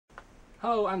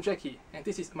Hello, I'm Jackie, and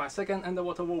this is my second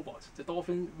underwater robot, the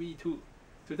Dolphin V2.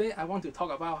 Today I want to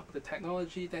talk about the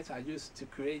technology that I used to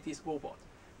create this robot.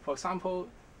 For example,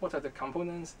 what are the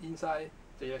components inside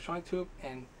the electronic tube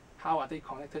and how are they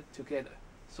connected together.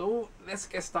 So let's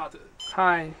get started.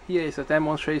 Hi, here is a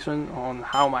demonstration on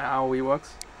how my ROV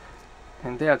works.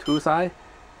 And there are two sides,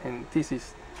 and this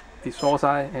is the shore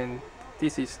side and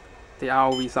this is the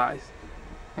ROV side.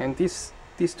 And these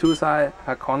two sides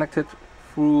are connected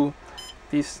through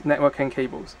these networking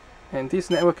cables, and these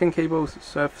networking cables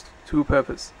serve two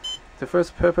purposes. The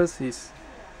first purpose is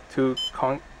to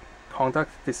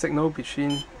conduct the signal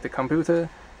between the computer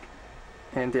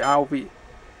and the ROV,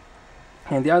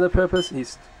 and the other purpose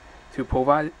is to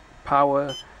provide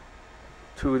power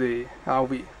to the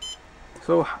ROV.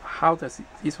 So how does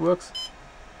this works?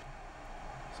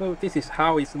 So this is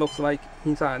how it looks like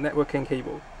inside a networking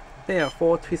cable. There are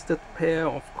 4 twisted pairs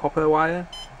of copper wire,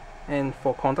 and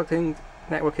for conducting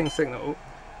networking signal,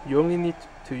 you only need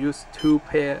to use two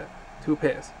pairs.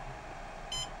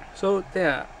 So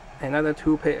there are another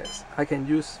 2 pairs I can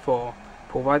use for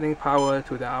providing power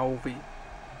to the ROV.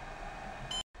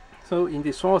 So in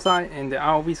the shore side and the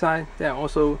ROV side, there are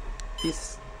also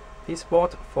this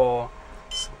board for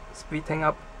splitting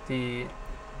up the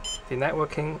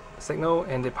networking signal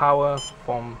and the power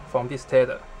from this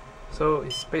tether. So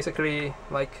it's basically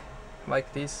like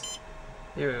this.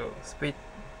 You will split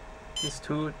these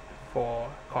 2 for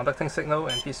conducting signal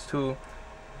and these 2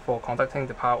 for conducting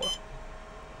the power.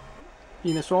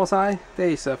 In the shore side, there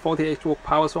is a 48-volt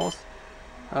power source,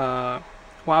 a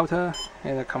router,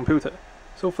 and a computer.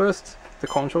 So first, the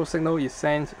control signal is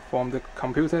sent from the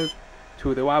computer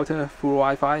to the router through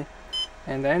Wi-Fi,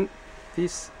 and then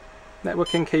this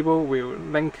networking cable will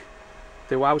link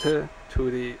the router to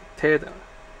the tether.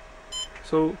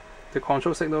 So the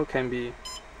control signal can be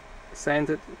sent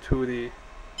to the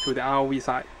ROV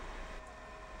side.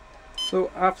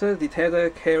 So after the tether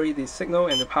carry the signal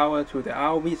and the power to the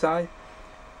ROV side,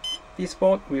 this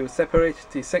board will separate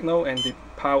the signal and the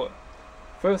power.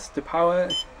 First, the power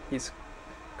is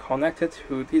connected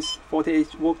to this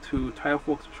 48-volt to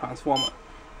 12-volt transformer,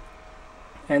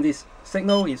 and this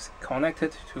signal is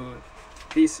connected to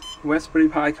this Raspberry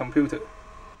Pi computer.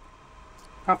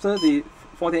 After the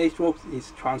 48-volt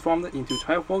is transformed into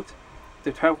 12-volt,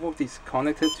 the 12-volt is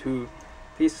connected to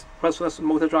this brushless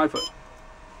motor driver,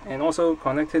 and also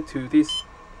connected to this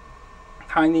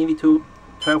tiny little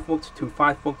 12-volt to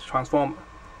 5-volt transformer.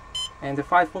 And the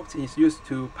 5-volt is used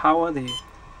to power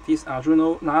this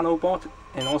Arduino Nano board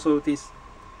and also this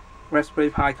Raspberry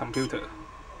Pi computer.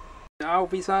 The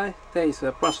ROV side, there is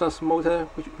a brushless motor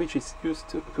which is used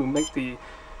to make the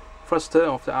thruster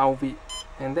of the ROV,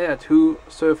 and there are 2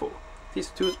 servos.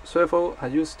 These 2 servos are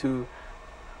used to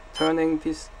turning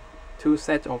these 2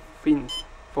 sets of fins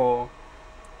for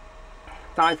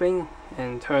diving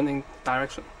and turning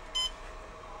direction.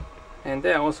 And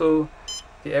there are also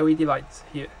the LED lights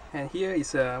here. And here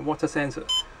is a water sensor.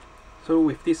 So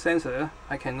with this sensor,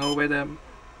 I can know whether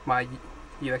my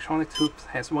electronic tube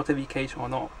has water leakage or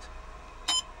not.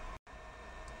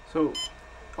 So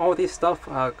all this stuff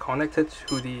are connected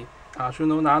to the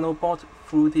Arduino Nano board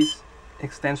through this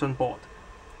extension board,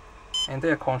 and they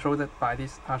are controlled by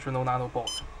this Arduino Nano board.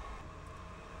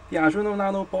 The Arduino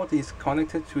Nano board is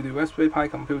connected to the Raspberry Pi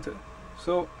computer.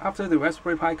 So after the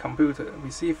Raspberry Pi computer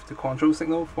receives the control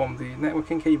signal from the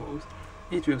networking cables,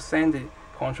 it will send the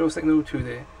control signal to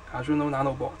the Arduino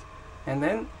Nano board. And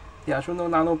then the Arduino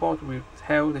Nano board will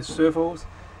tell the servos,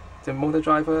 the motor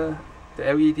driver, the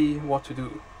LED what to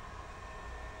do.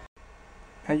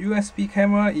 A USB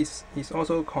camera is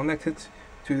also connected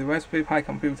to the Raspberry Pi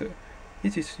computer.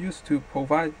 It is used to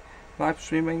provide live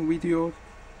streaming video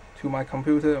to my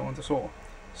computer on the shore,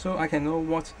 so I can know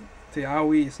what the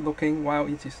ROV is looking while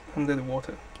it is under the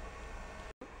water.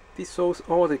 This shows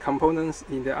all the components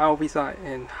in the ROV side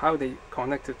and how they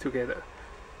connected together.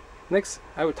 Next,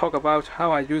 I will talk about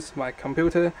how I use my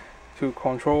computer to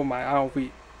control my ROV.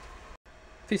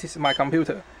 This is my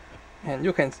computer, and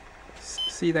you can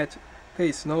see that there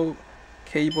is no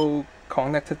cable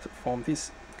connected from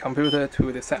this computer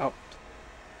to the setup,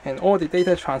 and all the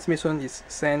data transmission is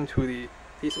sent to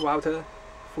this router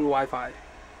through Wi-Fi.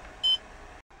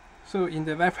 So in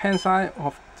the left hand side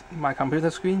of my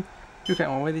computer screen, you can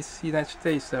already see that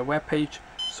there is a web page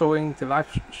showing the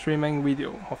live streaming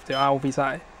video of the ROV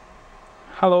side.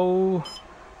 Hello!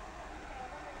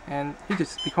 And it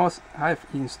is because I have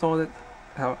installed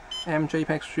a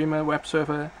MJPEG streamer web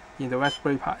server in the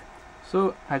Raspberry Pi.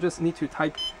 So I just need to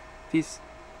type this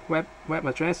web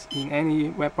address in any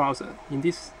web browser. In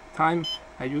this time,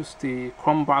 I use the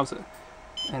Chrome browser.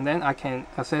 and then I can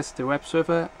access the web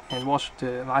server and watch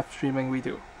the live streaming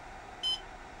video.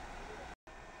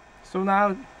 So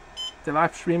now the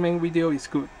live streaming video is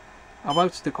good.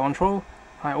 About the control,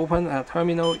 I open a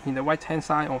terminal in the right hand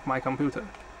side of my computer,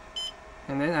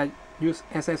 and then I use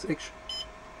SSH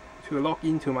to log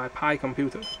into my Pi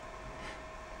computer.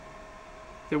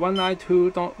 The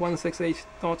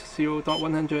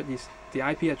 192.168.0.100 is the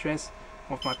IP address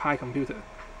of my Pi computer.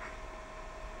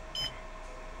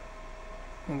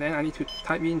 And then I need to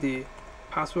type in the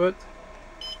password.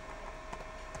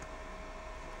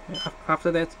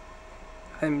 After that,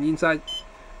 I'm inside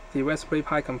the Raspberry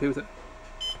Pi computer.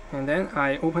 And then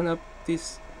I open up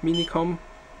this Minicom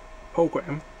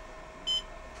program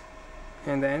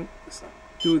and then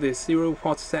do the serial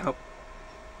port setup.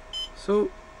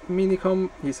 So Minicom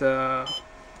is a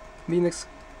Linux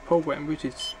program which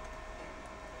is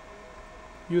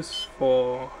used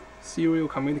for serial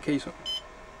communication.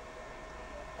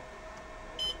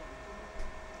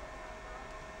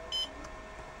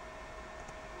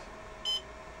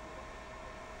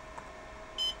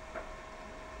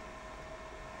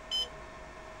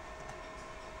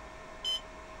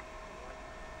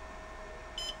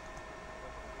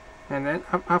 And then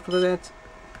after that,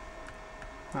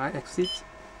 I exit.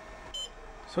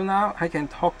 So now I can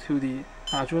talk to the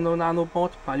Arduino Nano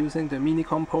board by using the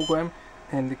Minicom program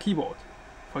and the keyboard.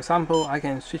 For example, I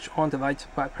can switch on the light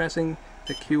by pressing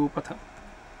the Q button.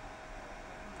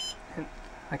 And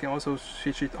I can also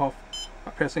switch it off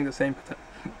by pressing the same button.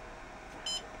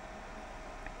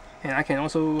 And I can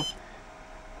also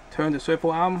turn the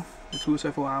servo arm, the two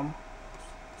servo arm.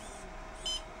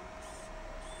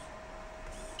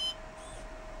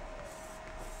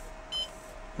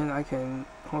 And I can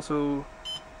also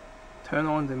turn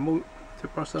on the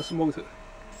process motor.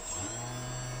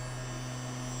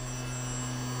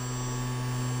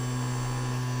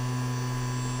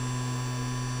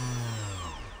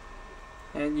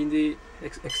 And in the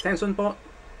extension board,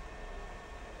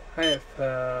 I have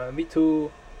a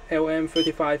V2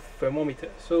 LM35 thermometer,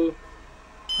 so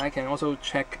I can also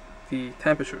check the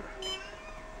temperature,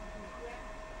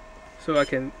 so I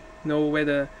can know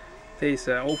whether there is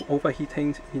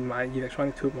overheating in my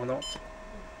electronic tube or not.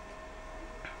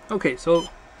 Okay, so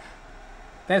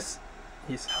that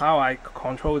is how I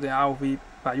control the ROV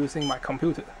by using my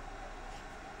computer.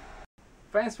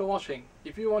 Thanks for watching.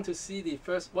 If you want to see the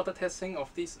first water testing of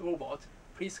this robot,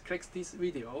 please click this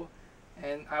video.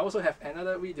 And I also have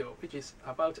another video which is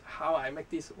about how I make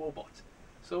this robot.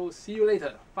 So see you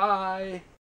later. Bye!